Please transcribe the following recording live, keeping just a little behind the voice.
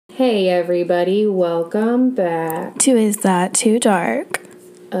Hey everybody, welcome back to Is That Too Dark?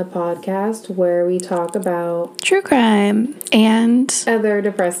 A podcast where we talk about true crime and other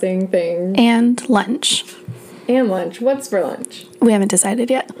depressing things. And lunch. And lunch. What's for lunch? We haven't decided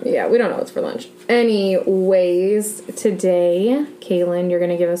yet. Yeah, we don't know what's for lunch. Anyways, today, Kaylin, you're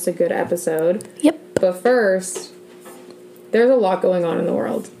going to give us a good episode. Yep. But first, there's a lot going on in the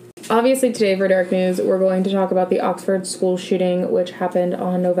world. Obviously, today for Dark News, we're going to talk about the Oxford school shooting, which happened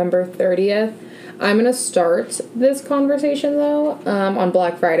on November 30th. I'm going to start this conversation, though, on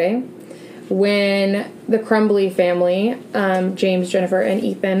Black Friday, when the Crumbly family, James, Jennifer, and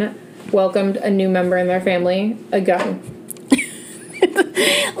Ethan, welcomed a new member in their family, a gun.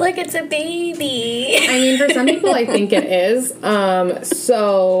 Like it's a baby. I mean, for some people, I think it is.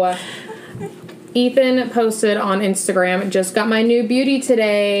 So Ethan posted on Instagram, just got my new beauty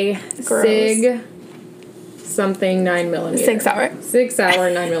today. Gross. Sig something 9mm. 6 hour. 6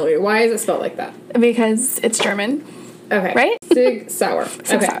 hour 9mm. Why is it spelled like that? Because it's German. Okay. Right? Sig Sauer.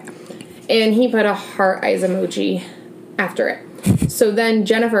 Sig Sauer. And he put a heart eyes emoji after it. So then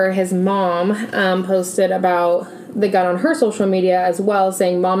Jennifer, his mom, posted about the gun on her social media as well,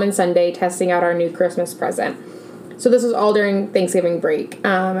 saying, Mom and Sunday testing out our new Christmas present. So this was all during Thanksgiving break.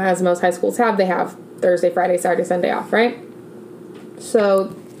 As most high schools have, they have Thursday, Friday, Saturday, Sunday off, right?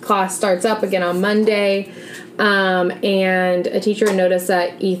 So class starts up again on Monday. And a teacher noticed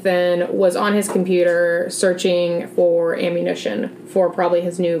that Ethan was on his computer searching for ammunition for probably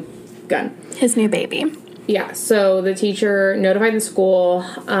his new gun. His new baby. Yeah, so the teacher notified the school,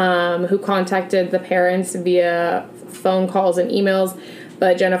 who contacted the parents via phone calls and emails,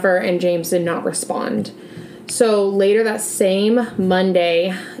 but Jennifer and James did not respond. So later that same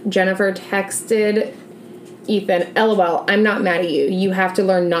Monday, Jennifer texted Ethan, LOL, I'm not mad at you. You have to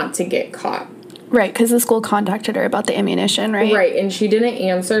learn not to get caught. Right, because the school contacted her about the ammunition, right? Right, and she didn't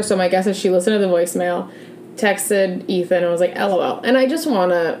answer, so my guess is she listened to the voicemail, texted Ethan, and was like, LOL. And I just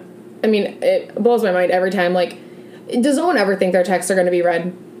want to, I mean, it blows my mind every time. Like, does no one ever think their texts are going to be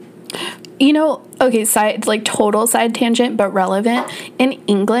read? You know, okay, total side tangent, but relevant. In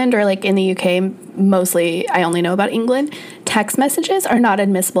England, or like in the UK, mostly I only know about England, text messages are not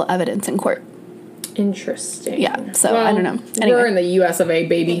admissible evidence in court. Interesting. Yeah, so I don't know. Anyway. We're in the US of A,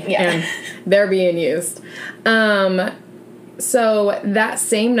 baby, and they're being used. So that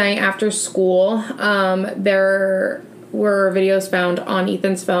same night after school, there were videos found on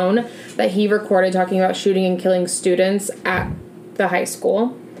Ethan's phone that he recorded talking about shooting and killing students at the high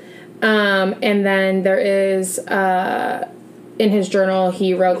school. And then there is, in his journal,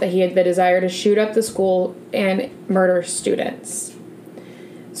 he wrote that he had the desire to shoot up the school and murder students.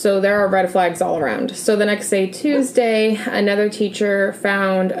 So there are red flags all around. So the next day, Tuesday, another teacher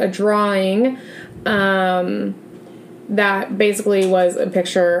found a drawing, that basically was a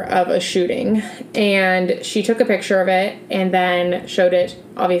picture of a shooting. And she took a picture of it and then showed it,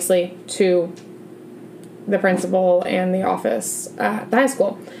 obviously, to the principal and the office at the high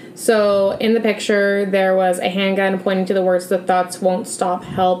school. So in the picture, there was a handgun pointing to the words, "The thoughts won't stop,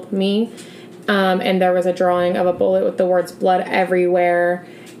 help me." And there was a drawing of a bullet with the words "blood everywhere."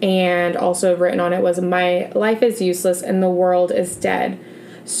 And also written on it was, "My life is useless and the world is dead."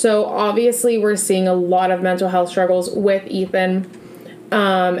 So obviously we're seeing a lot of mental health struggles with Ethan.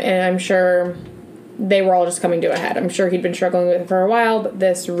 And I'm sure they were all just coming to a head. I'm sure he'd been struggling with it for a while, but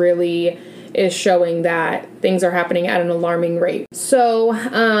this really is showing that things are happening at an alarming rate. So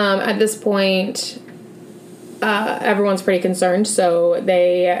at this point, everyone's pretty concerned. So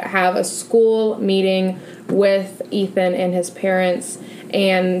they have a school meeting with Ethan and his parents.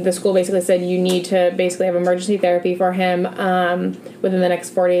 And the school basically said you need to basically have emergency therapy for him within the next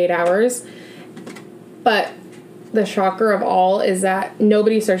 48 hours. But the shocker of all is that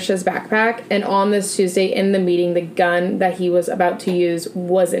nobody searched his backpack. And on this Tuesday in the meeting, the gun that he was about to use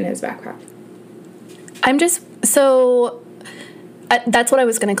was in his backpack. That's what I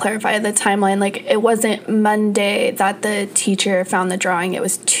was going to clarify, the timeline. Like, it wasn't Monday that the teacher found the drawing. It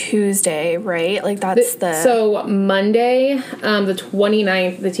was Tuesday, right? Like, So Monday, the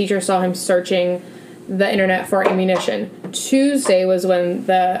 29th, the teacher saw him searching the internet for ammunition. Tuesday was when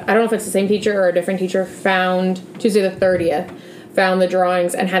I don't know if it's the same teacher or a different teacher, Tuesday the 30th, found the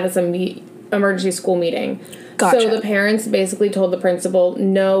drawings and had this emergency school meeting. Gotcha. So the parents basically told the principal,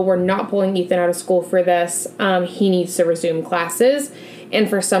 no, we're not pulling Ethan out of school for this. He needs to resume classes. And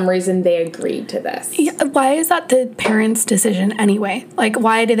for some reason, they agreed to this. Yeah, why is that the parents' decision anyway? Like,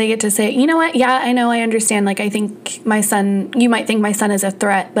 why do they get to say, you know what? Yeah, I know, I understand. Like, I think you might think my son is a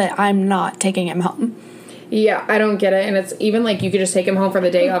threat, but I'm not taking him home. Yeah, I don't get it. And it's even like you could just take him home for the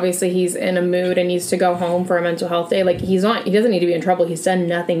day. Obviously, he's in a mood and needs to go home for a mental health day. Like, he doesn't need to be in trouble. He's done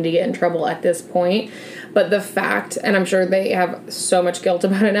nothing to get in trouble at this point. But the fact, and I'm sure they have so much guilt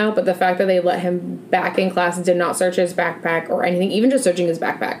about it now, but the fact that they let him back in class, did not search his backpack or anything, even just searching his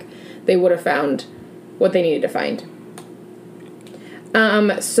backpack, they would have found what they needed to find.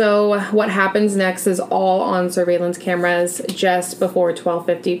 So what happens next is all on surveillance cameras just before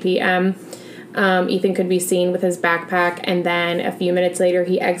 12:50 p.m. Ethan could be seen with his backpack, and then a few minutes later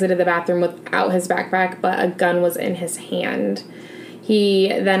he exited the bathroom without his backpack, but a gun was in his hand. He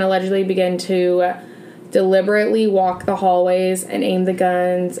then allegedly began to deliberately walk the hallways and aim the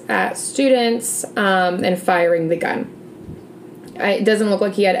guns at students, and firing the gun. It doesn't look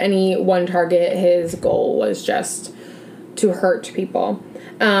like he had any one target. His goal was just to hurt people.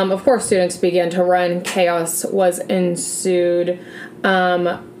 Of course, students began to run. Chaos was ensued.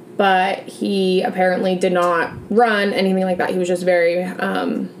 But he apparently did not run, anything like that. He was just very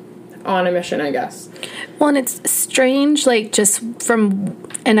on a mission, I guess. Well, and it's strange, like, just from,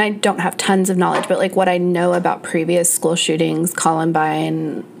 and I don't have tons of knowledge, but, like, what I know about previous school shootings,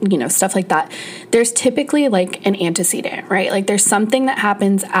 Columbine, stuff like that, there's typically, like, an antecedent, right? Like, there's something that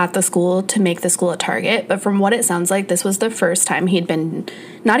happens at the school to make the school a target, but from what it sounds like, this was the first time he'd been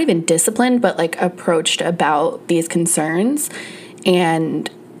not even disciplined, but, like, approached about these concerns,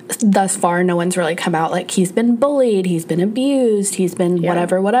 and thus far, no one's really come out like he's been bullied, he's been abused, he's been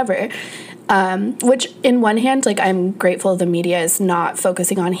whatever. Which, in one hand, like, I'm grateful the media is not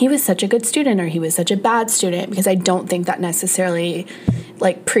focusing on he was such a good student or he was such a bad student, because I don't think that necessarily,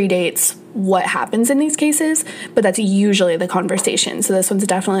 like, predates what happens in these cases, but that's usually the conversation. So this one's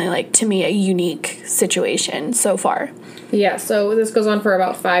definitely, like, to me, a unique situation so far. Yeah, so this goes on for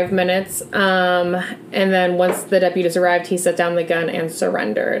about 5 minutes, and then once the deputies arrived, he set down the gun and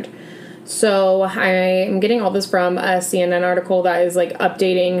surrendered. So I am getting all this from a CNN article that is, like,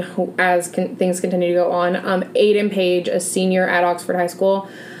 updating as things continue to go on. Aiden Page, a senior at Oxford High School,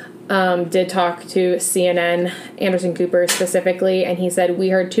 did talk to CNN, Anderson Cooper specifically, and he said, "We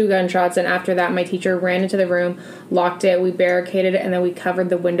heard 2 gunshots, and after that my teacher ran into the room, locked it, we barricaded it, and then we covered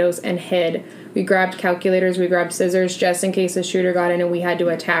the windows and hid. We grabbed calculators, we grabbed scissors just in case the shooter got in, and we had to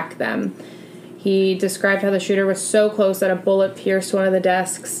attack them." He described how the shooter was so close that a bullet pierced one of the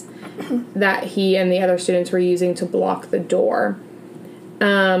desks that he and the other students were using to block the door.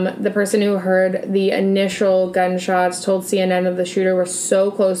 The person who heard the initial gunshots told CNN that the shooter was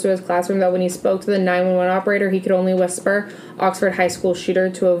so close to his classroom that when he spoke to the 911 operator, he could only whisper Oxford High School shooter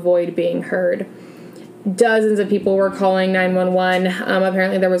to avoid being heard. Dozens of people were calling 911.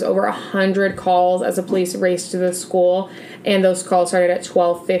 Apparently there was over 100 calls as the police raced to the school, and those calls started at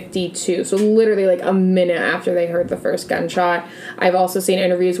 12:52. So literally like a minute after they heard the first gunshot. I've also seen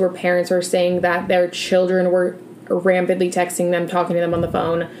interviews where parents were saying that their children were rampantly texting them, talking to them on the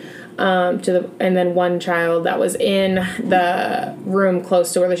phone. And then one child that was in the room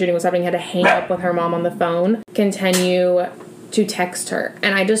close to where the shooting was happening had to hang up with her mom on the phone, continue to text her.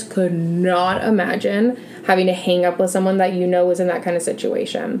 And I just could not imagine having to hang up with someone that you know is in that kind of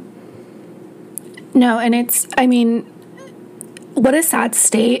situation. No, and what a sad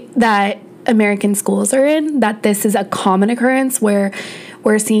state that American schools are in, that this is a common occurrence where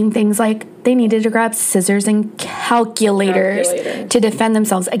we're seeing things like they needed to grab scissors and calculators to defend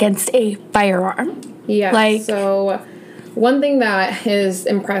themselves against a firearm. Yeah, so one thing that is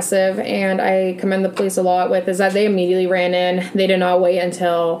impressive, and I commend the police a lot with, is that they immediately ran in. They did not wait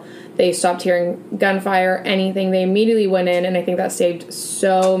until they stopped hearing gunfire, anything. They immediately went in, and I think that saved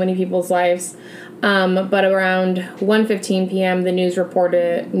so many people's lives. But around 1:15 p.m., the news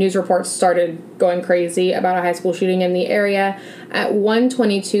reports started going crazy about a high school shooting in the area. At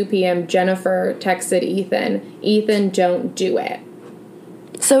 1:22 p.m., Jennifer texted Ethan, don't do it.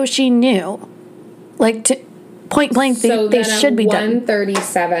 So she knew. Like, point blank, they should be done.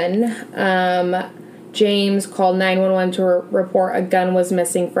 1:37, James called 911 to report a gun was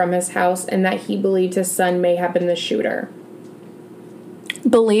missing from his house and that he believed his son may have been the shooter.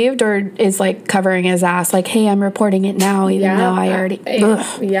 Believed, or is like covering his ass, like, hey, I'm reporting it now, even though I already...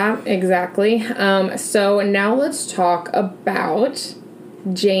 Yeah, exactly. So now let's talk about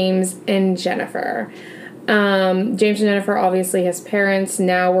James and Jennifer. James and Jennifer, obviously his parents.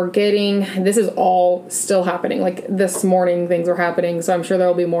 Now we're getting... This is all still happening. Like, this morning things were happening, so I'm sure there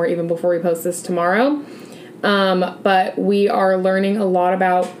will be more even before we post this tomorrow. But we are learning a lot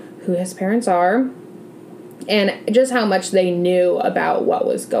about who his parents are and just how much they knew about what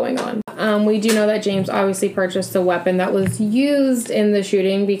was going on. We do know that James obviously purchased the weapon that was used in the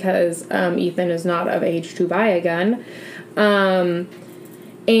shooting because Ethan is not of age to buy a gun.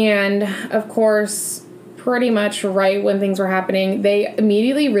 And, of course, pretty much right when things were happening. They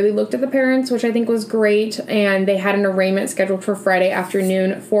immediately really looked at the parents, which I think was great, and they had an arraignment scheduled for Friday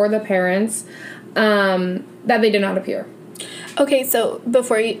afternoon for the parents that they did not appear. Okay, so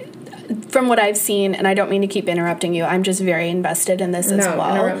from what I've seen, and I don't mean to keep interrupting you, I'm just very invested in this as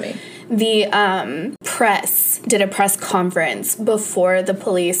well. No, interrupt me. The press did a press conference before the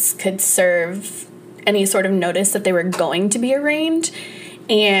police could serve any sort of notice that they were going to be arraigned,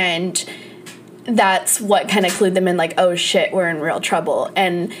 and that's what kind of clued them in, like, oh shit, we're in real trouble.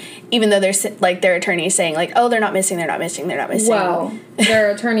 And even though there's like their attorneys saying like, oh, they're not missing. Well, their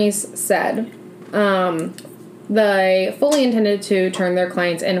attorneys said they fully intended to turn their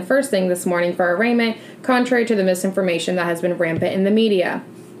clients in first thing this morning for arraignment, contrary to the misinformation that has been rampant in the media.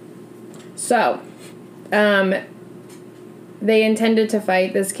 So, they intended to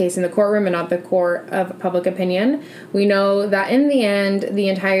fight this case in the courtroom and not the court of public opinion. We know that in the end, the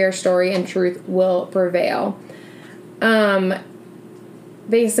entire story and truth will prevail.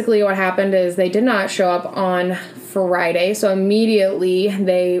 Basically what happened is they did not show up on Friday, so immediately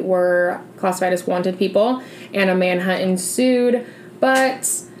they were classified as wanted people, and a manhunt ensued,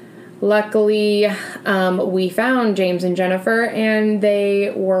 but luckily, we found James and Jennifer, and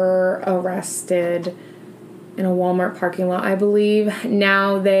they were arrested in a Walmart parking lot, I believe.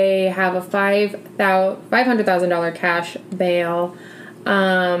 Now they have a $500,000 cash bail.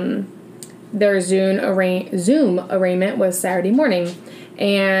 Their Zoom arraignment was Saturday morning,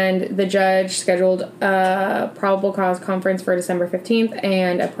 and the judge scheduled a probable cause conference for December 15th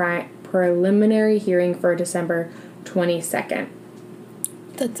and a preliminary hearing for December 22nd.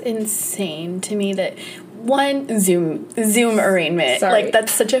 That's insane to me that one Zoom arraignment. Sorry. Like,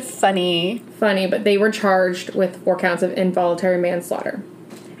 that's such a funny, but they were charged with 4 counts of involuntary manslaughter.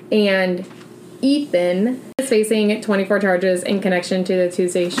 And Ethan is facing 24 charges in connection to the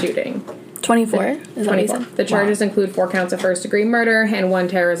Tuesday shooting. 24? Is that 24. The charges include 4 counts of first-degree murder and 1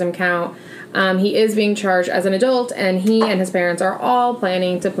 terrorism count. He is being charged as an adult, and he and his parents are all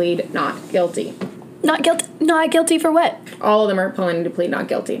planning to plead not guilty. Not guilty for what? All of them are planning to plead not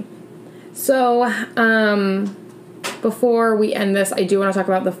guilty. So, before we end this, I do want to talk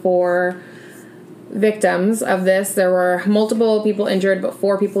about the 4 victims of this. There were multiple people injured, but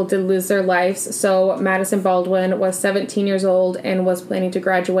 4 people did lose their lives. So, Madison Baldwin was 17 years old and was planning to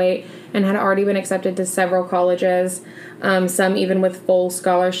graduate and had already been accepted to several colleges, some even with full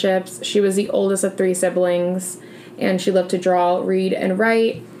scholarships. She was the oldest of 3 siblings, and she loved to draw, read, and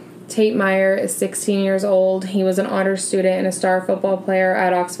write. Tate Meyer is 16 years old. He was an honor student and a star football player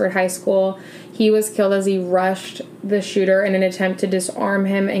at Oxford High School. He was killed as he rushed the shooter in an attempt to disarm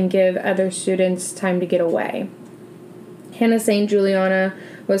him and give other students time to get away. Hannah St. Juliana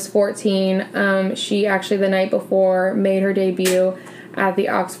was 14. She actually, the night before, made her debut at the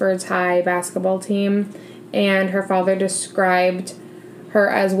Oxford's High basketball team, and her father described her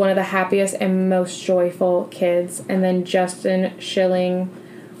as one of the happiest and most joyful kids. And then Justin Schilling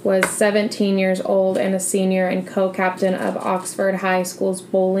was 17 years old and a senior and co-captain of Oxford High School's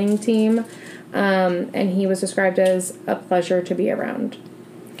bowling team, and he was described as a pleasure to be around.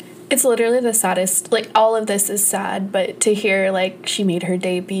 It's literally the saddest, like, all of this is sad, but to hear, like, she made her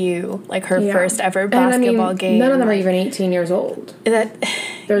debut, like, her first ever basketball game. None of them are even 18 years old.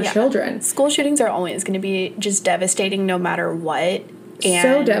 They're children. School shootings are always going to be just devastating no matter what. And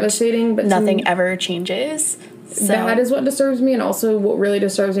so devastating, but nothing ever changes. So. That is what disturbs me, and also what really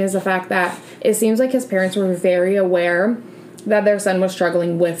disturbs me is the fact that it seems like his parents were very aware that their son was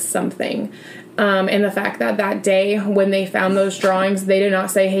struggling with something. And the fact that that day when they found those drawings, they did not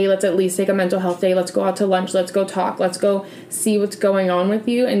say, hey, let's at least take a mental health day, let's go out to lunch, let's go talk, let's go see what's going on with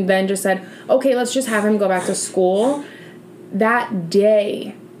you, and then just said, okay, let's just have him go back to school. That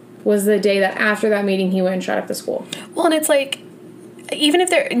day was the day that after that meeting he went and shut up the school. Well, and it's like, even if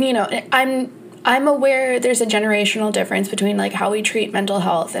they're, I'm aware there's a generational difference between, like, how we treat mental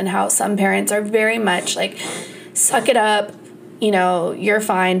health and how some parents are very much, like, suck it up, you're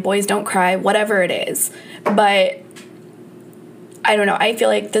fine, boys don't cry, whatever it is. But I don't know. I feel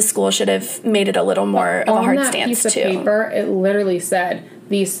like the school should have made it a little more of a hard stance, too. On that piece of paper, it literally said,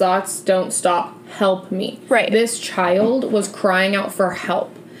 these thoughts don't stop, help me. Right. This child was crying out for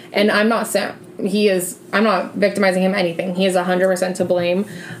help. And I'm not saying... I'm not victimizing him anything. He is 100% to blame,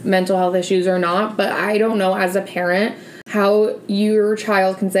 mental health issues or not. But I don't know, as a parent, how your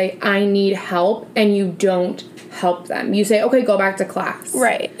child can say, I need help, and you don't help them. You say, okay, go back to class.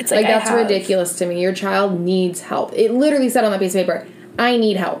 Right. It's like that's ridiculous to me. Your child needs help. It literally said on that piece of paper, I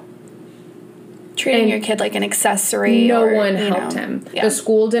need help. Treating your kid like an accessory. No one helped him. Yeah. The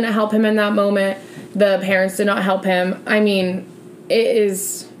school didn't help him in that moment. The parents did not help him. I mean, it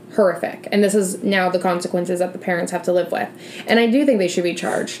is horrific. And this is now the consequences that the parents have to live with. And I do think they should be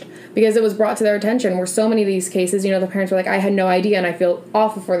charged because it was brought to their attention where so many of these cases, the parents were like, I had no idea, and I feel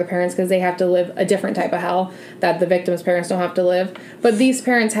awful for the parents because they have to live a different type of hell that the victim's parents don't have to live. But these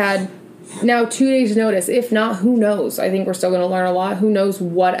parents had now 2 days notice. If not, who knows? I think we're still going to learn a lot. Who knows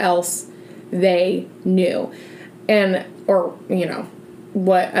what else they knew or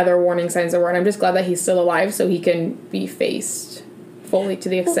what other warning signs there were. And I'm just glad that he's still alive so he can be faced fully to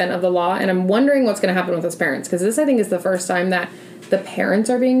the extent of the law. And I'm wondering what's going to happen with his parents, because this, I think, is the first time that the parents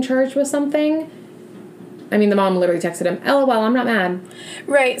are being charged with something. I mean, the mom literally texted him, LOL, I'm not mad.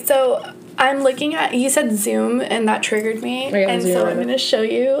 Right, so I'm looking at, you said Zoom, and that triggered me. And so I'm going to show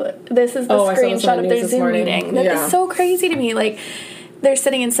you. This is the screenshot of their Zoom meeting. That is so crazy to me. Like, they're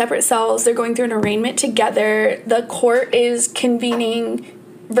sitting in separate cells. They're going through an arraignment together. The court is convening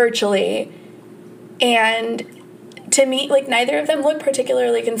virtually. And to me, like, neither of them look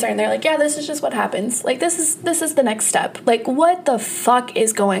particularly concerned. They're like, yeah, this is just what happens. Like, this is the next step. Like, what the fuck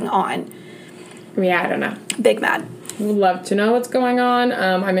is going on? Yeah, I don't know. Big mad. Would love to know what's going on.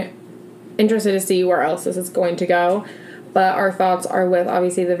 I'm interested to see where else this is going to go. But our thoughts are with,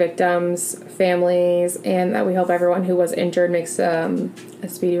 obviously, the victims, families, and that we hope everyone who was injured makes a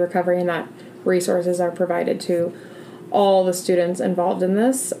speedy recovery and that resources are provided to all the students involved in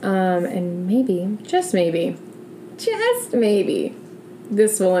this. And maybe, just maybe,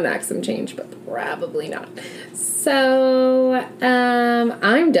 this will enact some change, but probably not. So,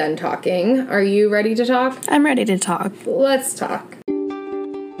 I'm done talking. Are you ready to talk? I'm ready to talk. Let's talk.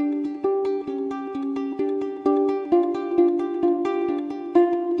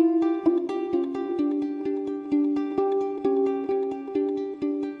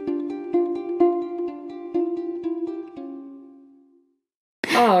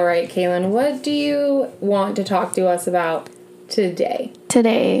 All right, Kaylin, what do you want to talk to us about today?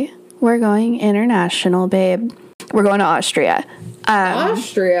 Today, we're going international, babe. We're going to Austria.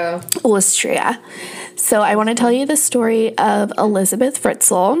 Austria. So I want to tell you the story of Elisabeth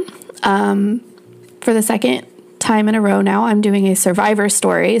Fritzl. For the second time in a row now, I'm doing a survivor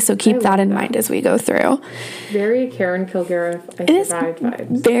story, so keep that in mind as we go through. Very Karen Kilgariff. I survived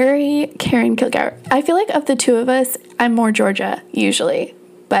vibes. Very Karen Kilgariff. I feel like of the two of us, I'm more Georgia usually,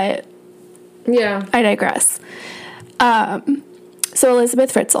 but yeah, I digress. So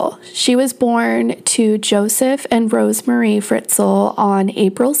Elisabeth Fritzl, she was born to Joseph and Rosemarie Fritzl on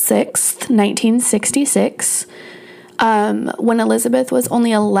April 6th, 1966. When Elisabeth was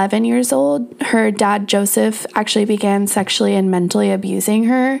only 11 years old, her dad, Joseph, actually began sexually and mentally abusing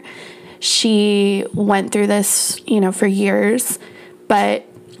her. She went through this, for years, but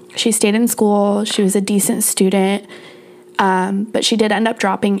she stayed in school. She was a decent student. But she did end up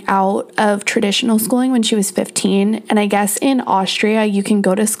dropping out of traditional schooling when she was 15. And I guess in Austria, you can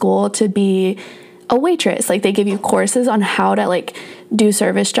go to school to be a waitress. Like, they give you courses on how to, do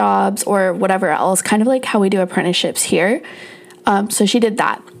service jobs or whatever else, kind of like how we do apprenticeships here. So she did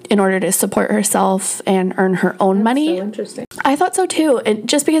that in order to support herself and earn her own money. So interesting. I thought so too. And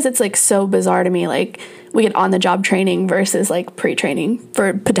just because it's so bizarre to me, we get on the job training versus pre-training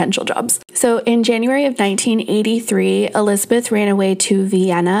for potential jobs. So in January of 1983, Elisabeth ran away to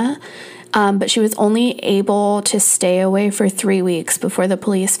Vienna, but she was only able to stay away for 3 weeks before the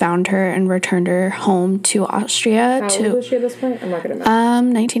police found her and returned her home to Austria. How old was she at this point? I'm not good at math.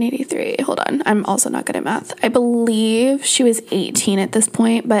 1983. Hold on. I'm also not good at math. I believe she was 18 at this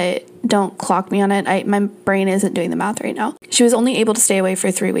point, but don't clock me on it. My brain isn't doing the math right now. She was only able to stay away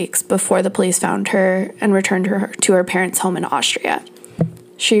for 3 weeks before the police found her and returned her to her parents' home in Austria.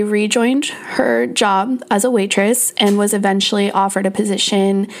 She rejoined her job as a waitress and was eventually offered a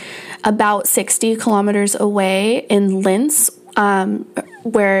position about 60 kilometers away in Linz,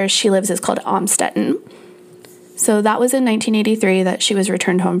 where she lives is called Amstetten. So that was in 1983 that she was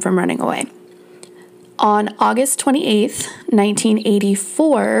returned home from running away. On August 28th,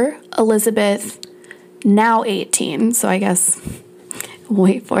 1984, Elisabeth, now 18, so I guess,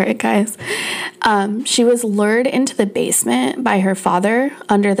 wait for it, guys. She was lured into the basement by her father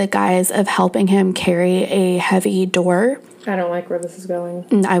under the guise of helping him carry a heavy door. I don't like where this is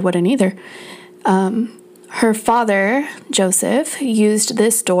going. I wouldn't either. Her father, Joseph, used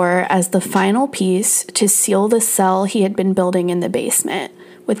this door as the final piece to seal the cell he had been building in the basement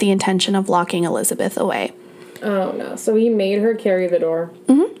with the intention of locking Elisabeth away. Oh, no. So he made her carry the door?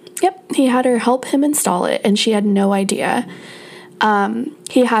 Mm-hmm. Yep. He had her help him install it, and she had no idea.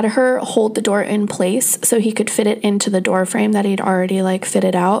 He had her hold the door in place so he could fit it into the door frame that he'd already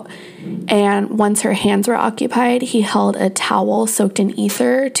fitted out. And once her hands were occupied, he held a towel soaked in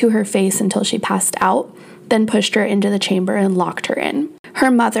ether to her face until she passed out, then pushed her into the chamber and locked her in.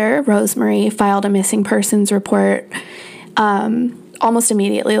 Her mother, Rosemary, filed a missing persons report almost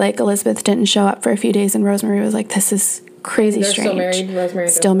immediately. Like, Elisabeth didn't show up for a few days, and Rosemary was like, this is crazy strange. Still married? Rosemary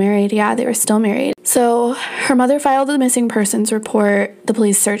still married, yeah, they were still married. So her mother filed the missing persons report. The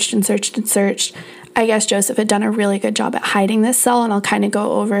police searched and searched and searched. I guess Joseph had done a really good job at hiding this cell, and I'll kind of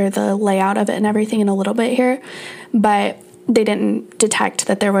go over the layout of it and everything in a little bit here. But they didn't detect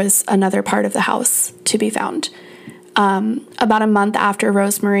that there was another part of the house to be found. About a month after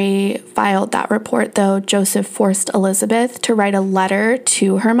Rosemary filed that report, though, Joseph forced Elisabeth to write a letter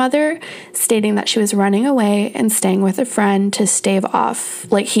to her mother stating that she was running away and staying with a friend to stave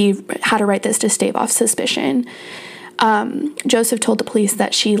off, like, he had to write this to stave off suspicion. Joseph told the police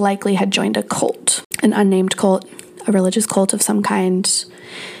that she likely had joined a cult, an unnamed cult, a religious cult of some kind.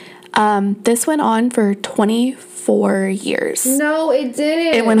 This went on for 24 years. No, it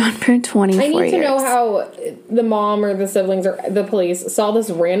didn't. It went on for 24 years. I need to know how the mom or the siblings or the police saw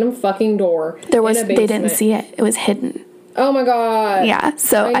this random fucking door. They didn't see it. It was hidden. Oh my God. Yeah,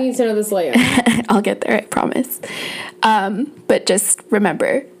 so I need to know this layout. I'll get there, I promise. But just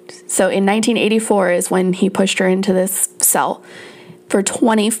remember, so in 1984 is when he pushed her into this cell. For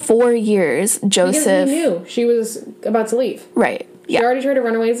 24 years, Joseph... Because he knew she was about to leave. Right. She already tried to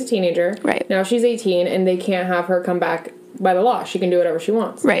run away as a teenager. Right. Now she's 18, and they can't have her come back by the law. She can do whatever she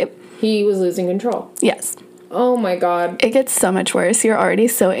wants. Right. He was losing control. Yes. Oh my God. It gets so much worse. You're already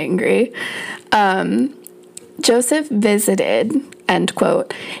so angry. Joseph visited, end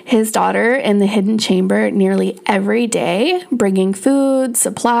quote, his daughter in the hidden chamber nearly every day, bringing food,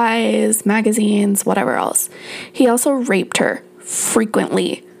 supplies, magazines, whatever else. He also raped her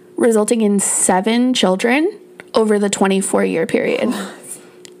frequently, resulting in 7 children over the 24-year period.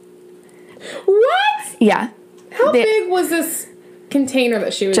 What? Yeah. How big was this container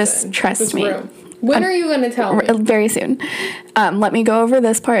that she was in? Just trust me. Room? When are you going to tell me? Very soon. Let me go over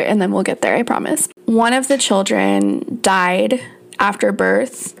this part and then we'll get there, I promise. One of the children died after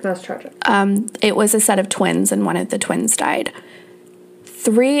birth. That's tragic. It was a set of twins, and one of the twins died.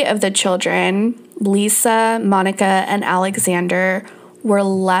 3 of the children, Lisa, Monica, and Alexander, were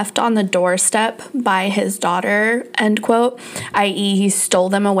left on the doorstep by his daughter, end quote, i.e. he stole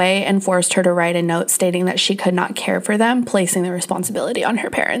them away and forced her to write a note stating that she could not care for them, placing the responsibility on her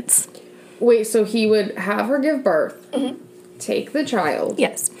parents. Wait, so he would have her give birth, take the child.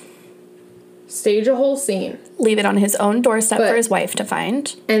 Yes. Stage a whole scene. Leave it on his own doorstep for his wife to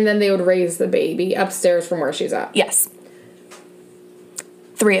find. And then they would raise the baby upstairs from where she's at. Yes.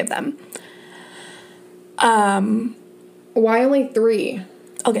 3 of them. Why only 3?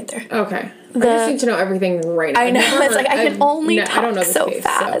 I'll get there. Okay. I just need to know everything right now. I know. It's like I can only talk so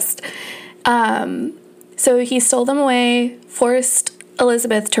fast. So he stole them away, forced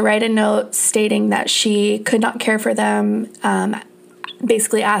Elisabeth to write a note stating that she could not care for them,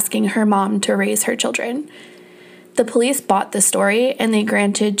 basically asking her mom to raise her children. The police bought the story, and they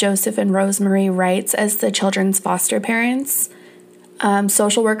granted Joseph and Rosemary rights as the children's foster parents.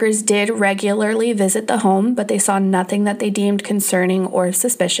 Social workers did regularly visit the home, but they saw nothing that they deemed concerning or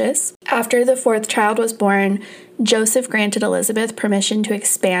suspicious. After the 4th child was born, Joseph granted Elisabeth permission to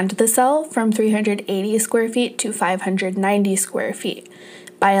expand the cell from 380 square feet to 590 square feet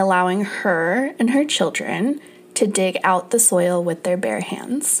by allowing her and her children to dig out the soil with their bare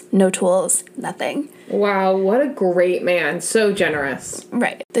hands. No tools, nothing. Wow, what a great man. So generous.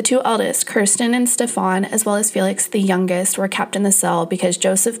 Right. The 2 eldest, Kirsten and Stefan, as well as Felix, the youngest, were kept in the cell because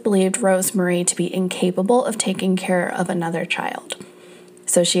Joseph believed Rosemary to be incapable of taking care of another child.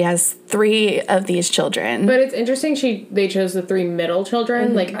 So she has 3 of these children. But it's interesting they chose the 3 middle children.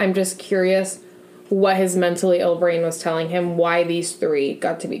 Mm-hmm. Like, I'm just curious what his mentally ill brain was telling him why these 3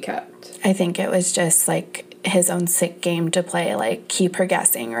 got to be kept. I think it was just, like, his own sick game to play, like, keep her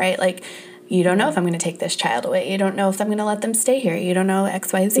guessing, right? Like, you don't know if I'm going to take this child away. You don't know if I'm going to let them stay here. You don't know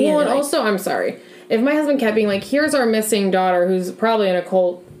X, Y, Z. Well, and also, I'm sorry. If my husband kept being like, here's our missing daughter who's probably in a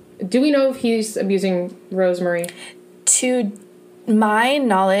cult, do we know if he's abusing Rosemary? To my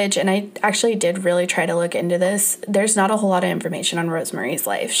knowledge, and I actually did really try to look into this, there's not a whole lot of information on Rosemary's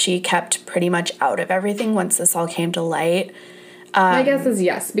life. She kept pretty much out of everything once this all came to light. My guess is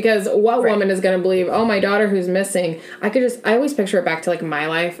yes, because what woman is going to believe, oh, my daughter who's missing, I always picture it back to, like, my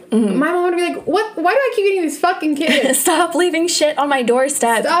life. Mm-hmm. My mom would be like, what? Why do I keep getting these fucking kids? Stop leaving shit on my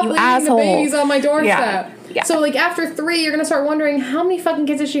doorstep, Stop you leaving asshole. the babies on my doorstep. Yeah. So, like, after 3, you're going to start wondering, how many fucking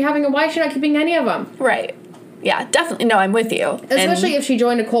kids is she having and why is she not keeping any of them? Right. Yeah, definitely. No, I'm with you. Especially if she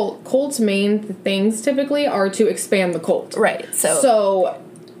joined a cult. Cult's main things typically are to expand the cult. Right. So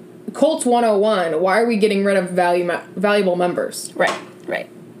Cults 101, why are we getting rid of valuable members? Right. Right.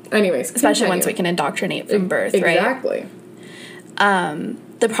 Anyways, especially once we can indoctrinate from birth, right? Exactly.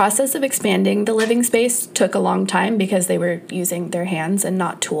 The process of expanding the living space took a long time because they were using their hands and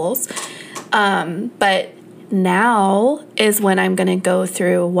not tools. But now is when I'm going to go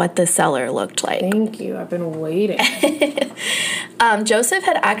through what the cellar looked like. Thank you. I've been waiting. Joseph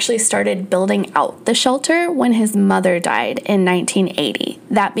had actually started building out the shelter when his mother died in 1980.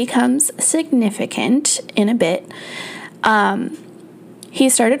 That becomes significant in a bit. He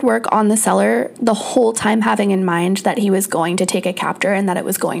started work on the cellar the whole time having in mind that he was going to take a captor and that it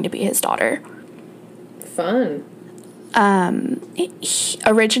was going to be his daughter. Fun.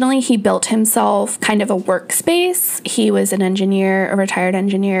 Originally, he built himself kind of a workspace. He was an engineer, a retired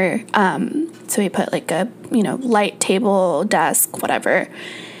engineer. So he put like a, light table, desk, whatever,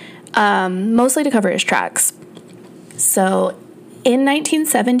 mostly to cover his tracks. So in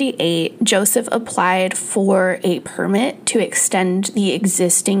 1978, Joseph applied for a permit to extend the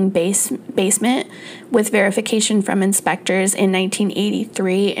existing basement with verification from inspectors in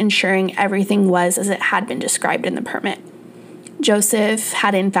 1983, ensuring everything was as it had been described in the permit. Joseph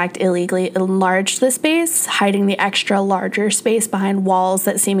had in fact illegally enlarged the space, hiding the extra larger space behind walls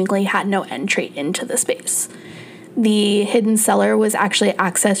that seemingly had no entry into the space. The hidden cellar was actually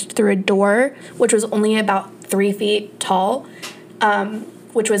accessed through a door, which was only about 3 feet tall,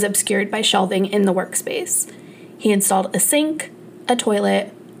 which was obscured by shelving in the workspace. He installed a sink, a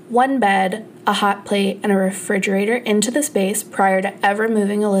toilet, one bed, a hot plate, and a refrigerator into the space prior to ever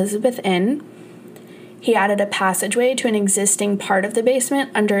moving Elisabeth in. He added a passageway to an existing part of the basement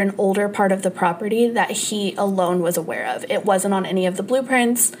under an older part of the property that he alone was aware of. It wasn't on any of the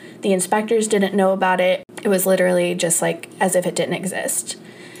blueprints. The inspectors didn't know about it. It was literally just like as if it didn't exist.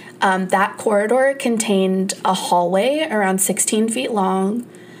 That corridor contained a hallway around 16 feet long,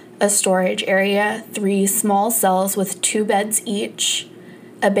 a storage area, 3 small cells with 2 beds each,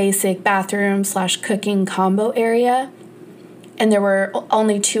 a basic bathroom/cooking combo area, and there were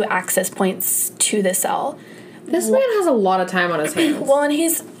only 2 access points to the cell. This man has a lot of time on his hands. Well, and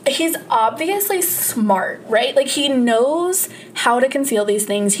he's obviously smart, right? Like, he knows how to conceal these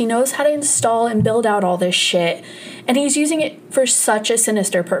things. He knows how to install and build out all this shit. And he's using it for such a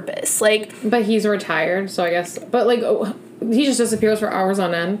sinister purpose. But he's retired, so I guess... But, he just disappears for hours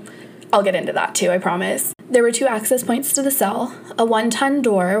on end. I'll get into that, too, I promise. There were 2 access points to the cell. A 1-ton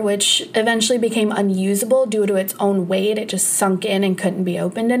door, which eventually became unusable due to its own weight. It just sunk in and couldn't be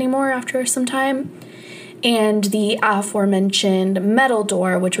opened anymore after some time. And the aforementioned metal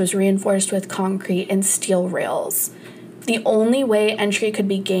door, which was reinforced with concrete and steel rails. The only way entry could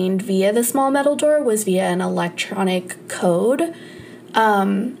be gained via the small metal door was via an electronic code.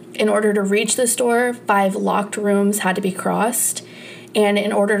 In order to reach this door, 5 locked rooms had to be crossed. And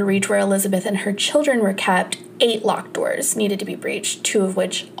in order to reach where Elisabeth and her children were kept, 8 locked doors needed to be breached, 2 of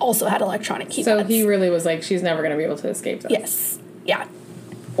which also had electronic keypads. So he really was like, she's never going to be able to escape this. Yes. Yeah.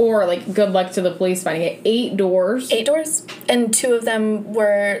 Or, good luck to the police finding it. 8 doors. 8 doors. And 2 of them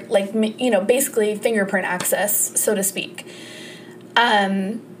were, basically fingerprint access, so to speak.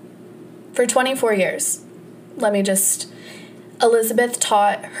 For 24 years, Elisabeth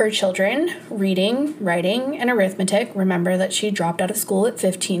taught her children reading, writing, and arithmetic. Remember that she dropped out of school at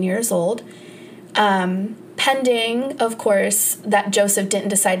 15 years old. Pending, of course, that Joseph didn't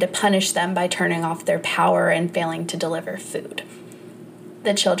decide to punish them by turning off their power and failing to deliver food.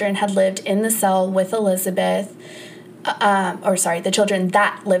 The children had lived in the cell with Elisabeth. The children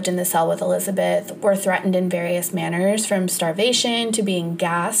that lived in the cell with Elisabeth were threatened in various manners, from starvation to being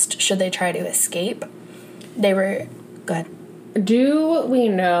gassed should they try to escape. They were... Go ahead. Do we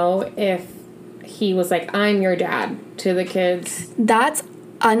know if he was like, I'm your dad to the kids? That's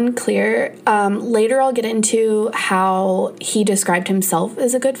unclear. Later I'll get into how he described himself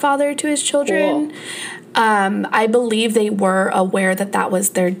as a good father to his children. Cool. I believe they were aware that was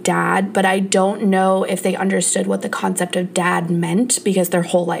their dad, but I don't know if they understood what the concept of dad meant because their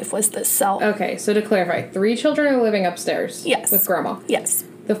whole life was this cell. Okay, so to clarify, 3 children are living upstairs. Yes. With grandma. Yes.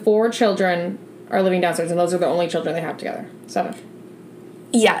 The 4 children are living downstairs, and those are the only children they have together. 7.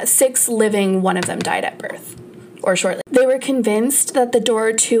 Yeah, 6 living, 1 of them died at birth. Or shortly. They were convinced that the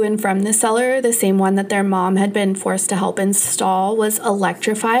door to and from the cellar, the same one that their mom had been forced to help install, was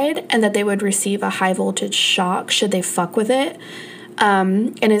electrified and that they would receive a high voltage shock should they fuck with it.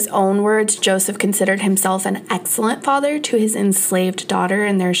 In his own words, Joseph considered himself an excellent father to his enslaved daughter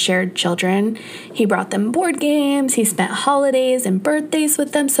and their shared children. He brought them board games, he spent holidays and birthdays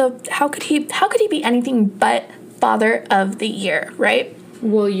with them, so how could he be anything but father of the year, right?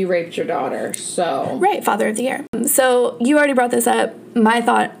 Well, you raped your daughter, so... Right, father of the year. So you already brought this up. My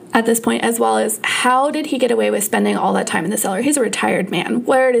thought at this point as well is, how did he get away with spending all that time in the cellar? He's a retired man.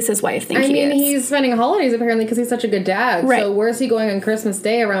 Where does his wife think he is? He's spending holidays apparently because he's such a good dad. Right. So where's he going on Christmas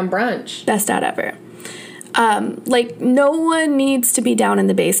Day around brunch? Best dad ever. No one needs to be down in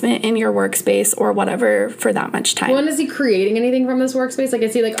the basement in your workspace or whatever for that much time. When is he creating anything from this workspace? Like,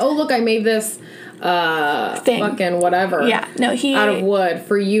 is he like, oh, look, I made this thing. Fucking whatever. Yeah, no, he... out of wood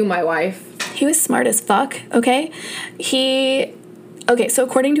for you, my wife. He was smart as fuck, okay? So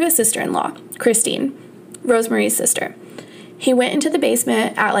according to his sister-in-law, Christine, Rosemary's sister, he went into the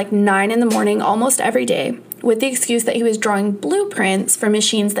basement at like 9 in the morning almost every day with the excuse that he was drawing blueprints for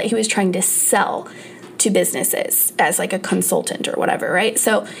machines that he was trying to sell to businesses as like a consultant or whatever, right?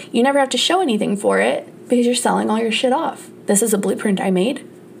 So you never have to show anything for it because you're selling all your shit off. This is a blueprint I made,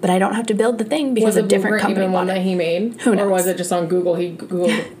 but I don't have to build the thing because a different company even bought one it. that he made? Who knows? Or was it just on Google? He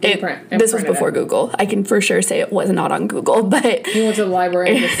Googled blueprint. This was before Google. I can for sure say it was not on Google, but... He went to the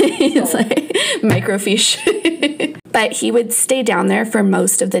library and it's like microfiche. But he would stay down there for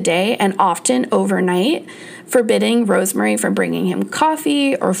most of the day and often overnight, forbidding Rosemary from bringing him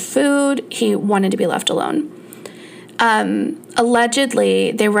coffee or food. He wanted to be left alone.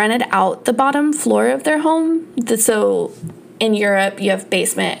 Allegedly, they rented out the bottom floor of their home. So in Europe, you have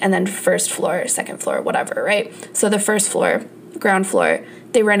basement and then first floor, second floor, whatever, right? So the first floor, ground floor,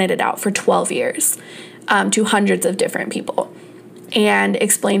 they rented it out for 12 years to hundreds of different people, and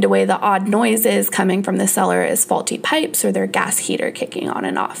explained away the odd noises coming from the cellar as faulty pipes or their gas heater kicking on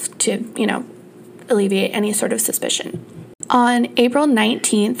and off to, alleviate any sort of suspicion. On April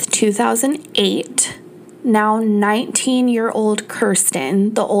 19th, 2008, now 19-year-old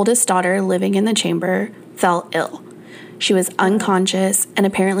Kirsten, the oldest daughter living in the chamber, fell ill. She was unconscious and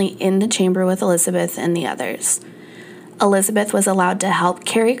apparently in the chamber with Elisabeth and the others. Elisabeth was allowed to help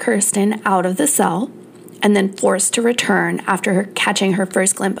carry Kirsten out of the cell and then forced to return after her catching her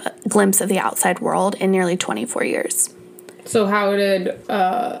first glimpse of the outside world in nearly 24 years. So how did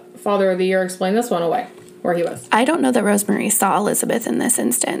Father of the Year explain this one away, where he was? I don't know that Rosemary saw Elisabeth in this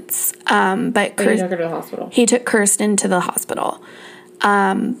instance. But he took her to the hospital. He took Kirsten to the hospital.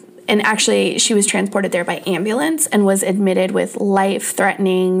 And actually, she was transported there by ambulance and was admitted with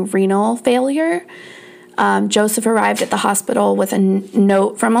life-threatening renal failure. Joseph arrived at the hospital with a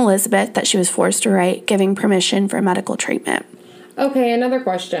note from Elisabeth that she was forced to write, giving permission for medical treatment. Okay, another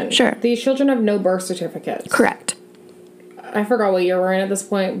question. Sure. These children have no birth certificates. Correct. I forgot what year we're in at this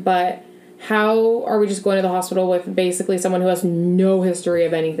point, but how are we just going to the hospital with basically someone who has no history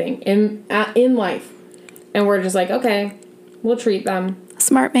of anything in life? And we're just like, okay, we'll treat them.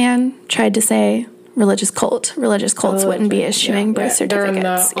 Smart man tried to say religious cult. Religious cults wouldn't be issuing birth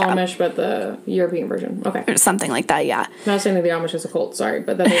certificates. They're in the Amish, but the European version. Okay. Or something like that, yeah. Not saying that the Amish is a cult, sorry,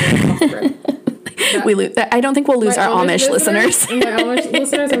 but that they I don't think we'll lose our Amish listeners. My Amish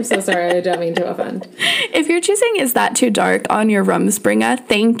listeners, I'm so sorry. I don't mean to offend. If you're choosing Is That Too Dark on your Rumspringa,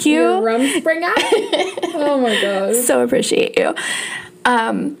 thank you. Your Rumspringa? Oh my God. So appreciate you.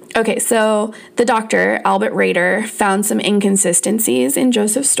 Okay, so the doctor, Albert Rader, found some inconsistencies in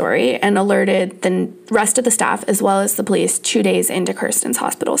Joseph's story and alerted the rest of the staff as well as the police 2 days into Kirsten's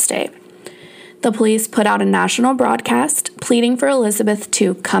hospital stay. The police put out a national broadcast pleading for Elisabeth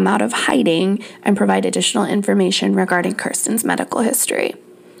to come out of hiding and provide additional information regarding Kirsten's medical history.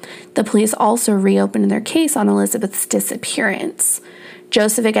 The police also reopened their case on Elisabeth's disappearance.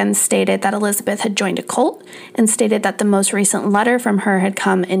 Joseph again stated that Elisabeth had joined a cult and stated that the most recent letter from her had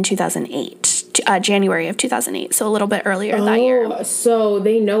come in 2008, January of 2008, so a little bit earlier that year. So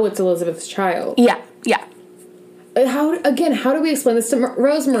they know it's Elisabeth's child. Yeah. How do we explain this to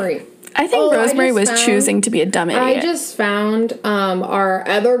Rosemary? I think Rosemary was choosing to be a dumb idiot. I just found our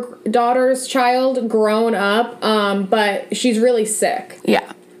other daughter's child grown up, but she's really sick.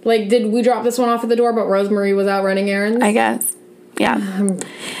 Yeah. Like, did we drop this one off at the door, but Rosemary was out running errands? I guess. Yeah.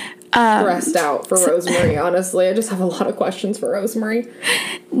 Stressed out for Rosemary, honestly. I just have a lot of questions for Rosemary.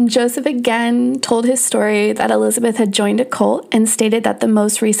 Joseph again told his story that Elisabeth had joined a cult and stated that the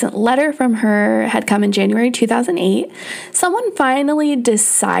most recent letter from her had come in January 2008. Someone finally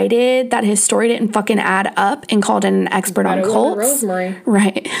decided that his story didn't fucking add up and called in an expert on cults. Rosemary.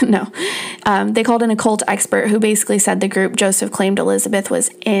 Right. No. They called in a cult expert who basically said the group Joseph claimed Elisabeth was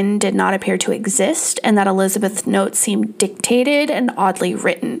in did not appear to exist and that Elisabeth's notes seemed dictated and oddly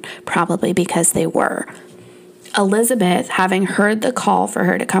written, probably because they were. Elisabeth, having heard the call for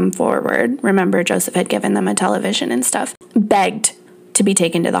her to come forward, remember Joseph had given them a television and stuff, begged to be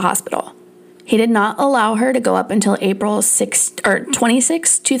taken to the hospital. He did not allow her to go up until April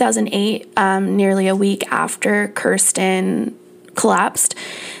 26, 2008, nearly a week after Kirsten collapsed,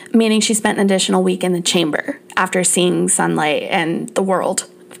 meaning she spent an additional week in the chamber after seeing sunlight and the world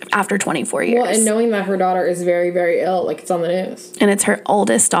after 24 years. Well, and knowing that her daughter is very, very ill, like it's on the news. And it's her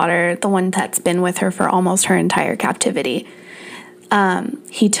oldest daughter, the one that's been with her for almost her entire captivity.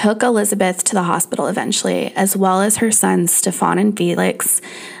 He took Elisabeth to the hospital eventually, as well as her sons, Stefan and Felix,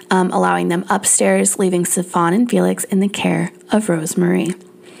 allowing them upstairs, leaving Stefan and Felix in the care of Rosemary.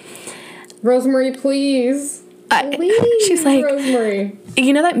 Rosemary, please. Please, she's like, Rosemary.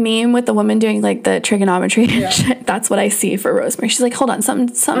 You know that meme with the woman doing like the trigonometry and shit? That's what I see for Rosemary. She's like, hold on,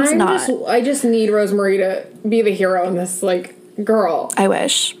 something's not. I just need Rosemary to be the hero in this, like, girl. I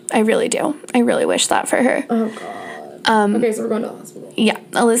wish. I really do. I really wish that for her. Oh, God. Okay, so we're going to the hospital. Yeah.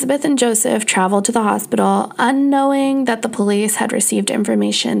 Elisabeth and Joseph traveled to the hospital, unknowing that the police had received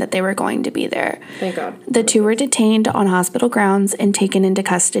information that they were going to be there. Thank God. The two were detained on hospital grounds and taken into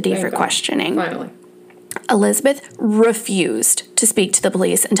custody for questioning. Finally. Elisabeth refused to speak to the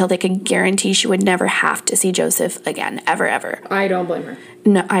police until they could guarantee she would never have to see Joseph again, ever. I don't blame her.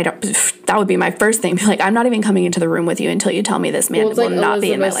 No, I don't. That would be my first thing. Like, I'm not even coming into the room with you until you tell me this man will not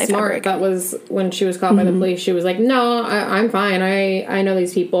be in my life ever again. That was when she was caught by the police. She was like, no, I'm fine. I know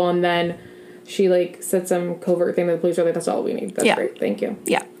these people. And then she, like, said some covert thing to the police. Are like, that's all we need. That's great. Thank you.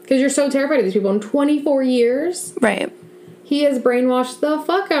 Yeah. Because you're so terrified of these people. In 24 years. Right. He has brainwashed the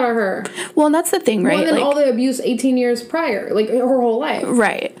fuck out of her. Well, and that's the thing, right? More than all the abuse 18 years prior. Like, her whole life.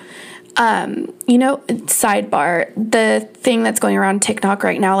 Right. You know, sidebar, the thing that's going around TikTok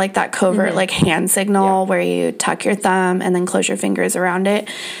right now, like that covert, like hand signal where you tuck your thumb and then close your fingers around it.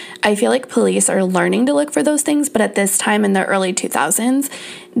 I feel like police are learning to look for those things, but at this time in the early 2000s,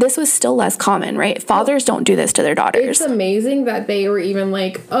 this was still less common, right? Fathers don't do this to their daughters. It's amazing that they were even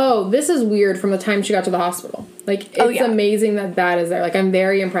like, oh, this is weird from the time she got to the hospital. Like, it's amazing that is there. Like, I'm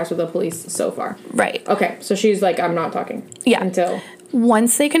very impressed with the police so far. Right. Okay, so she's like, I'm not talking. Yeah. Until...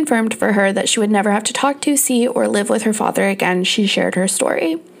 Once they confirmed for her that she would never have to talk to, see, or live with her father again, she shared her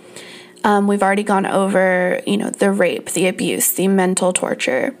story. We've already gone over, you know, the rape, the abuse, the mental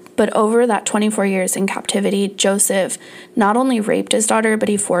torture. But over that 24 years in captivity, Joseph not only raped his daughter, but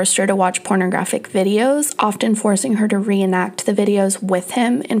he forced her to watch pornographic videos, often forcing her to reenact the videos with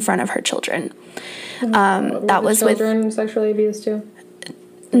him in front of her children. That was with children sexually abused too?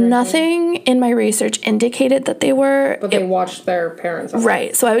 Nothing in my research indicated that they were. But they watched their parents.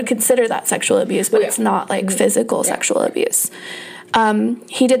 Right. So I would consider that sexual abuse, but it's not like physical sexual abuse.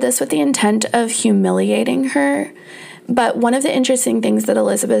 He did this with the intent of humiliating her. But one of the interesting things that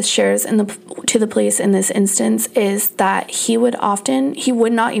Elisabeth shares to the police in this instance is that he would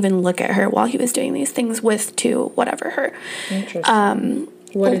not even look at her while he was doing these things to whatever her. Interesting.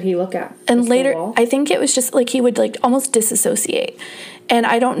 What did he look at? And later, I think it was just like he would like almost disassociate. And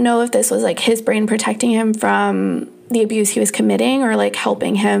I don't know if this was like his brain protecting him from the abuse he was committing or like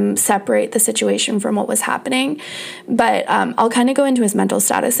helping him separate the situation from what was happening. But I'll kind of go into his mental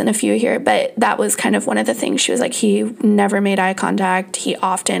status in a few here. But that was kind of one of the things. She was like, he never made eye contact. He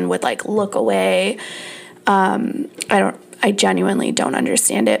often would like look away. I genuinely don't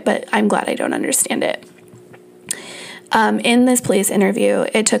understand it, but I'm glad I don't understand it. In this police interview,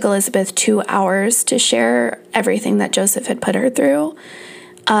 it took Elisabeth 2 hours to share everything that Joseph had put her through.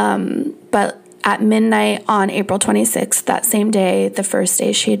 But at midnight on April 26th, that same day, the first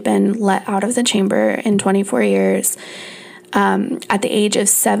day she had been let out of the chamber in 24 years, at the age of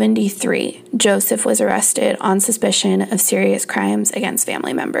 73, Joseph was arrested on suspicion of serious crimes against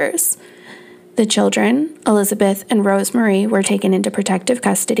family members. The children, Elisabeth and Rosemary, were taken into protective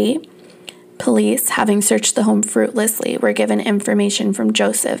custody. Police, having searched the home fruitlessly, were given information from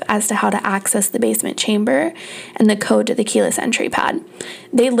Joseph as to how to access the basement chamber and the code to the keyless entry pad.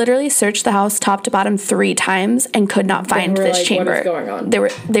 They literally searched the house top to bottom 3 times and could not find this chamber. What is going on? They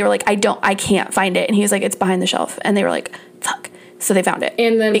were like, I can't find it. And he was like, it's behind the shelf. And they were like, fuck. So they found it.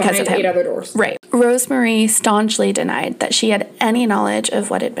 And then because behind 8 other doors. Right. Rosemary staunchly denied that she had any knowledge of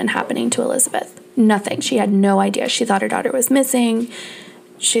what had been happening to Elisabeth. Nothing. She had no idea. She thought her daughter was missing.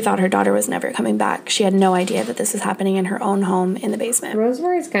 She thought her daughter was never coming back. She had no idea that this was happening in her own home in the basement.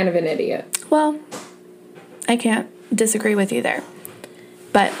 Rosemary's kind of an idiot. Well, I can't disagree with you there.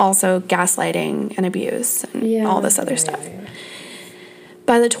 But also gaslighting and abuse and all this other stuff. Yeah.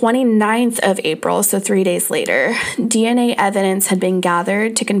 By the 29th of April, so 3 days later, DNA evidence had been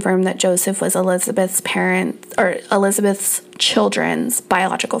gathered to confirm that Joseph was Elisabeth's children's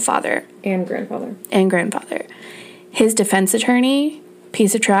biological father. And grandfather. His defense attorney,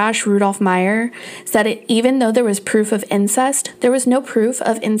 piece of trash, Rudolph Meyer, said even though there was proof of incest, there was no proof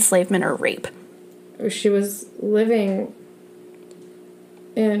of enslavement or rape. She was living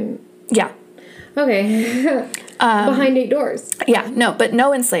in... Yeah. Okay. Behind 8 doors. Yeah, no, but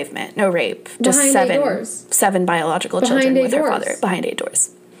no enslavement, no rape. Just Behind 8 doors. 7 biological children with her father. Behind 8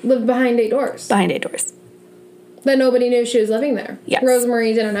 doors. Lived behind 8 doors. Behind 8 doors. But nobody knew she was living there. Yes.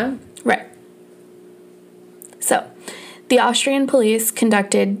 Rosemary didn't know. Right. So, the Austrian police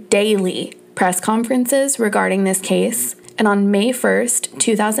conducted daily press conferences regarding this case, and on May 1st,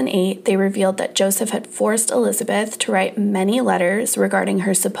 2008, they revealed that Joseph had forced Elisabeth to write many letters regarding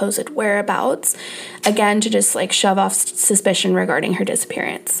her supposed whereabouts, again, to just shove off suspicion regarding her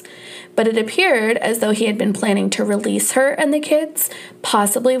disappearance. But it appeared as though he had been planning to release her and the kids,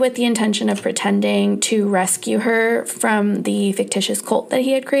 possibly with the intention of pretending to rescue her from the fictitious cult that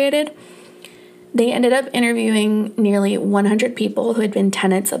he had created. They ended up interviewing nearly 100 people who had been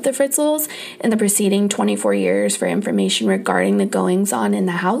tenants of the Fritzls in the preceding 24 years for information regarding the goings-on in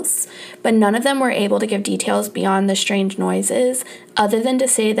the house, but none of them were able to give details beyond the strange noises, other than to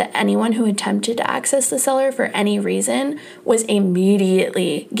say that anyone who attempted to access the cellar for any reason was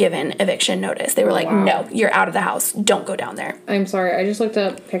immediately given eviction notice. They were like, no, you're out of the house. Don't go down there. I'm sorry. I just looked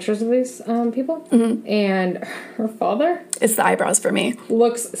up pictures of these people, and her father... It's the eyebrows for me.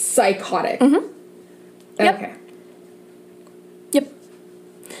 Looks psychotic. Yep. Okay.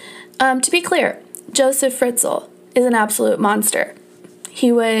 Yep. To be clear, Joseph Fritzl is an absolute monster.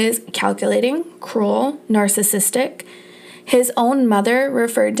 He was calculating, cruel, narcissistic. His own mother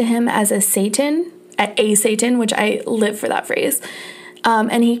referred to him as a Satan, which I live for that phrase.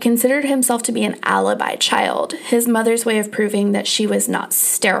 And he considered himself to be an alibi child, his mother's way of proving that she was not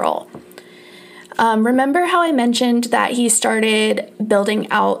sterile. Remember how I mentioned that he started building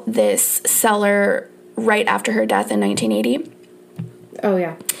out this cellar right after her death in 1980? Oh,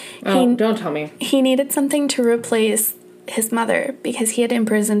 yeah. Oh, don't tell me. He needed something to replace his mother because he had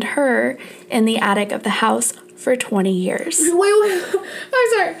imprisoned her in the attic of the house for 20 years. Wait. I'm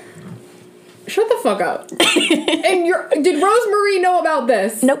sorry. Shut the fuck up. And did Rosemary know about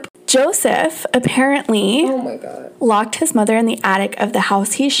this? Nope. Joseph apparently locked his mother in the attic of the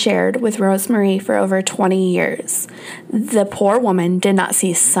house he shared with Rosemary for over 20 years. The poor woman did not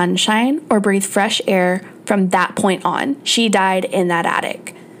see sunshine or breathe fresh air from that point on. She died in that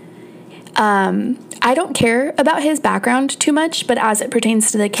attic. I don't care about his background too much, but as it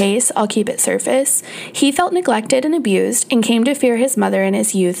pertains to the case, I'll keep it surface. He felt neglected and abused and came to fear his mother in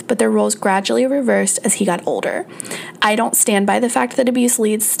his youth, but their roles gradually reversed as he got older. I don't stand by the fact that abuse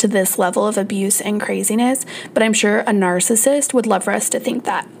leads to this level of abuse and craziness, but I'm sure a narcissist would love for us to think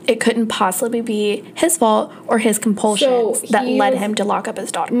that. It couldn't possibly be his fault or his compulsions that led him to lock up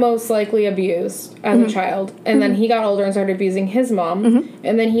his daughter. Most likely abused as a child, and then he got older and started abusing his mom,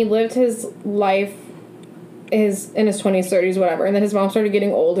 and then he lived his life in his 20s, 30s, whatever, and then his mom started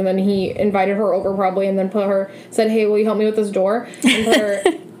getting old, and then he invited her over probably, and then said, hey, will you help me with this door, and put her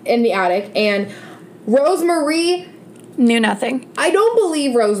in the attic, and Rosemary knew nothing. I don't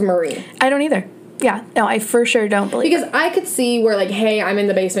believe Rosemary. I don't either. Yeah, no, I for sure don't believe because I could see where, hey, I'm in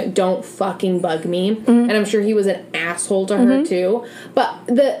the basement, don't fucking bug me, and I'm sure he was an asshole to her too, but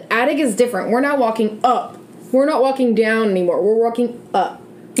the attic is different. We're not walking up. We're not walking down anymore. We're walking up.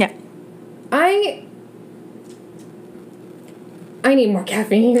 Yeah. I need more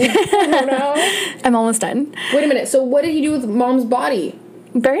caffeine. I don't know. I'm almost done. Wait a minute. So what did he do with Mom's body?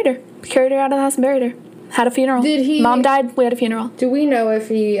 Buried her. Carried her out of the house and buried her. Had a funeral. Did he? Mom died. We had a funeral. Do we know if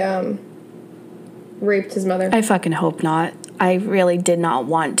he raped his mother? I fucking hope not. I really did not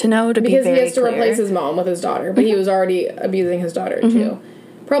want to know, to be very clear. Because he has to replace his mom with his daughter, but he was already abusing his daughter too.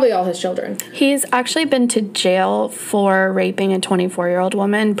 Probably all his children. He's actually been to jail for raping a 24-year-old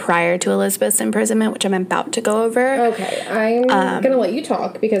woman prior to Elisabeth's imprisonment, which I'm about to go over. Okay, I'm going to let you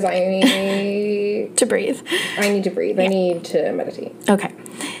talk because I need... to breathe. I need to breathe. Yeah. I need to meditate. Okay.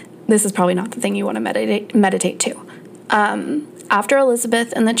 This is probably not the thing you want to meditate to. After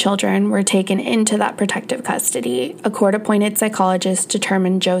Elisabeth and the children were taken into that protective custody, a court-appointed psychologist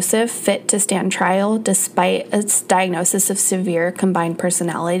determined Joseph fit to stand trial despite a diagnosis of severe combined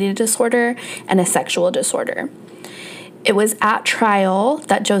personality disorder and a sexual disorder. It was at trial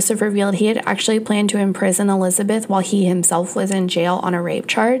that Joseph revealed he had actually planned to imprison Elisabeth while he himself was in jail on a rape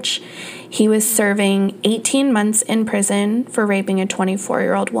charge. He was serving 18 months in prison for raping a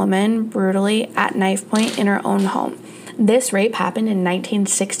 24-year-old woman brutally at knife point in her own home. This rape happened in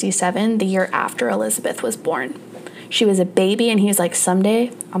 1967, the year after Elisabeth was born. She was a baby, and he was like, someday,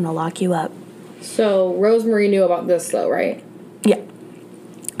 I'm going to lock you up. So, Rosemary knew about this, though, right? Yeah.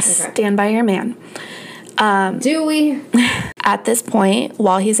 Okay. Stand by your man. Do we? At this point,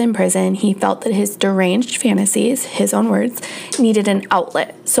 while he's in prison, he felt that his deranged fantasies, his own words, needed an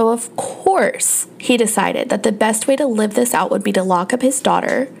outlet. So, of course, he decided that the best way to live this out would be to lock up his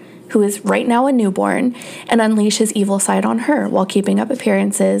daughter, who is right now a newborn, and unleash his evil side on her while keeping up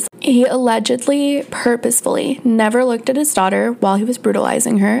appearances. He allegedly, purposefully, never looked at his daughter while he was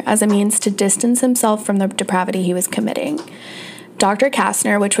brutalizing her as a means to distance himself from the depravity he was committing. Dr.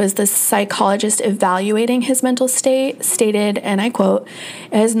 Kastner, which was the psychologist evaluating his mental state, stated, and I quote,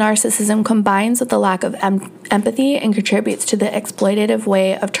 "His narcissism combines with the lack of empathy and contributes to the exploitative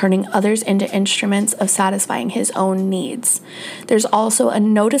way of turning others into instruments of satisfying his own needs. There's also a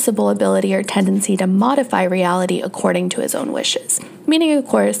noticeable ability or tendency to modify reality according to his own wishes," meaning, of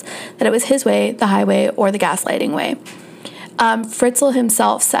course, that it was his way, the highway, or the gaslighting way. Fritzl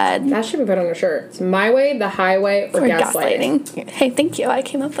himself said... That should be put on a shirt. It's my way, the highway, or gaslighting. Hey, thank you. I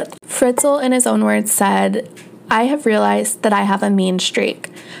came up with... Fritzl, in his own words, said, "I have realized that I have a mean streak.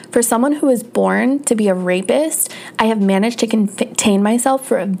 For someone who was born to be a rapist, I have managed to contain myself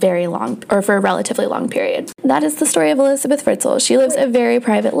for a relatively long period." That is the story of Elisabeth Fritzl. She lives a very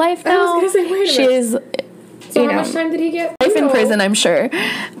private life now. I was going to say, wait a minute. So how much time did he get? Life in prison, I'm sure.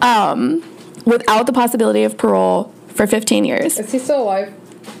 Without the possibility of parole for 15 years. Is he still alive?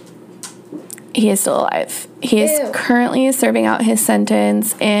 He is still alive. He is currently serving out his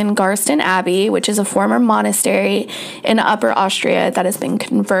sentence in Garston Abbey, which is a former monastery in Upper Austria that has been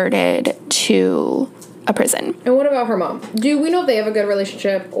converted to a prison. And what about her mom? Do we know if they have a good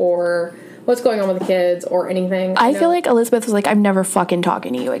relationship or what's going on with the kids or anything? I feel like Elisabeth was like, "I'm never fucking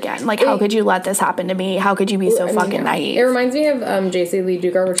talking to you again. Like, how could you let this happen to me? How could you be so fucking naive?" It reminds me of J.C. Lee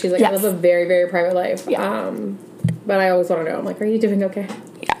Duggar, where she's like, "I live a very, very private life." Yeah. But I always want to know. I'm like, "Are you doing okay?"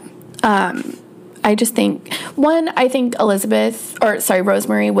 Yeah. I just think, I think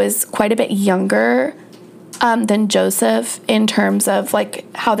Rosemary was quite a bit younger than Joseph in terms of, like,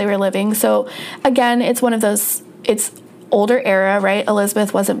 how they were living. So, again, it's one of those, it's older era, right?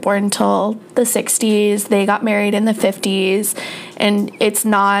 Elisabeth wasn't born until the 60s. They got married in the 50s. And it's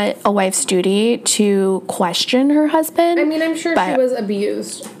not a wife's duty to question her husband. I mean, I'm sure she was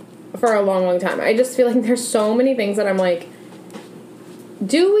abused for a long, long time. I just feel like there's so many things that I'm like,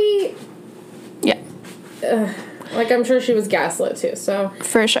 do we... Yeah. Like, I'm sure she was gaslit, too, so...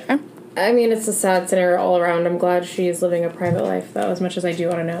 For sure. I mean, it's a sad scenario all around. I'm glad she's living a private life, though, as much as I do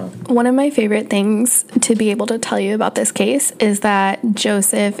want to know. One of my favorite things to be able to tell you about this case is that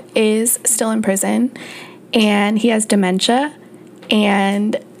Joseph is still in prison, and he has dementia,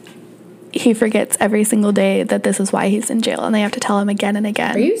 and he forgets every single day that this is why he's in jail, and they have to tell him again and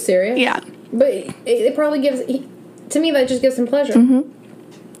again. Are you serious? Yeah. But it probably gives... to me, that just gives him pleasure. Mm-hmm.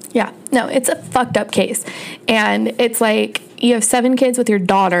 Yeah. No, it's a fucked up case. And it's like, you have 7 kids with your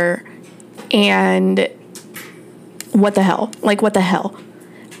daughter, and what the hell? Like, what the hell?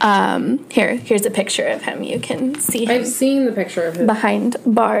 Here's a picture of him. You can see him. I've seen the picture of him. Behind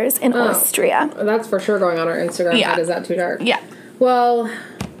bars in Austria. That's for sure going on our Instagram. Yeah. Is that too dark? Yeah. Well,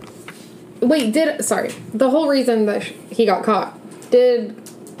 wait, the whole reason that he got caught, did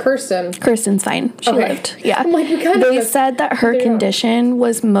Kirsten's fine. She lived. Yeah. I'm like, they said that her condition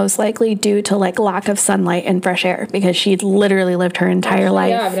was most likely due to, like, lack of sunlight and fresh air, because she'd literally lived her entire life.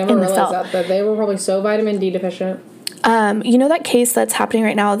 Yeah, I've never realized that they were probably so vitamin D deficient. You know that case that's happening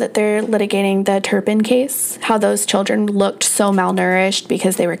right now that they're litigating, the Turpin case? How those children looked so malnourished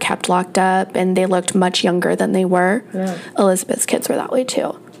because they were kept locked up and they looked much younger than they were. Yeah. Elizabeth's kids were that way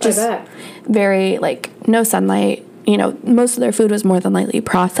too. Just I bet. Very, like, no sunlight. You know, most of their food was more than likely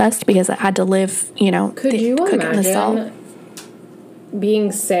processed because it had to live, you know, could you imagine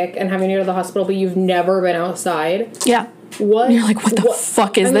being sick and having to go to the hospital, but you've never been outside? Yeah. What? You're like, what the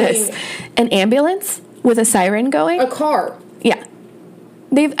fuck is this? An ambulance with a siren going? A car. Yeah.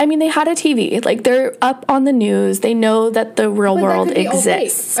 They had a TV. Like, they're up on the news. They know that the real world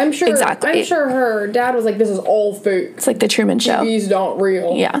exists. I'm sure. Exactly. I'm sure her dad was like, "This is all fake. It's like the Truman Show. TV's not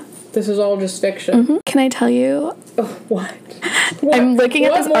real. Yeah. This is all just fiction." Mm-hmm. Can I tell you? What? I'm looking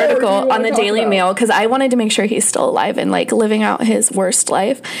at this article on the Daily Mail because I wanted to make sure he's still alive and, like, living out his worst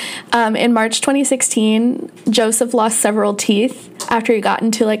life. In March 2016, Joseph lost several teeth after he got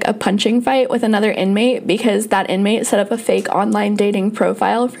into, like, a punching fight with another inmate because that inmate set up a fake online dating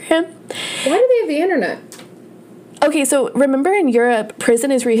profile for him. Why do they have the internet? Okay, so remember in Europe,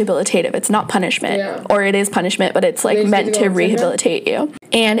 prison is rehabilitative. It's not punishment. Yeah. Or it is punishment, but it's, like, meant to rehabilitate you.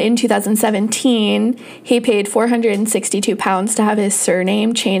 And in 2017, he paid £462 to have his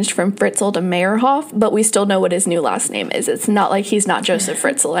surname changed from Fritzl to Meyerhoff, but we still know what his new last name is. It's not like he's not Joseph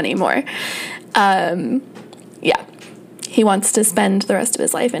Fritzl anymore. Yeah. He wants to spend the rest of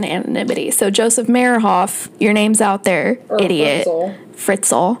his life in anonymity. So Joseph Meyerhoff, your name's out there, or idiot.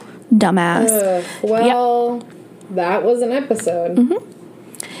 Fritzl, dumbass. Well... Yep. That was an episode.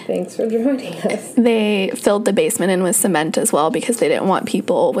 Mm-hmm. Thanks for joining us. They filled the basement in with cement as well because they didn't want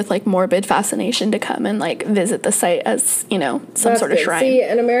people with, like, morbid fascination to come and, like, visit the site as, you know, some sort of shrine. See,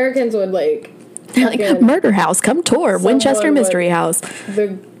 and Americans would, like... like, murder house, come tour, Winchester Mystery House.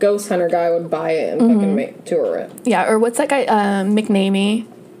 The ghost hunter guy would buy it and fucking tour it. Yeah, or what's that guy, McNamee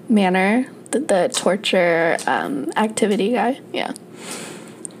Manor, the torture activity guy. Yeah.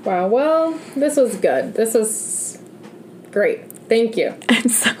 Wow, well, this was good. This was great. Thank you. I'm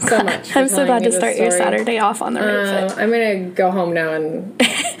so much. I'm so glad to start your Saturday off on the right foot. I'm going to go home now and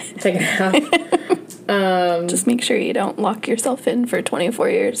take a nap. Just make sure you don't lock yourself in for 24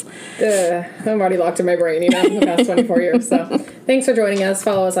 years. I'm already locked in my brain, you know, the past 24 years. So thanks for joining us.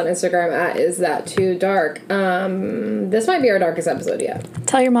 Follow us on Instagram at isthattoodark. This might be our darkest episode yet.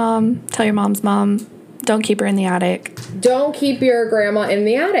 Tell your mom. Tell your mom's mom. Don't keep her in the attic. Don't keep your grandma in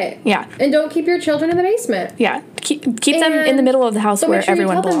the attic. Yeah. And don't keep your children in the basement. Yeah. Keep them in the middle of the house where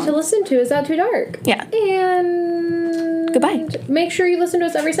everyone belongs. Make sure you tell them to listen to Is That Too Dark? Yeah. And... goodbye. Make sure you listen to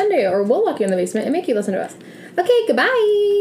us every Sunday or we'll lock you in the basement and make you listen to us. Okay, goodbye.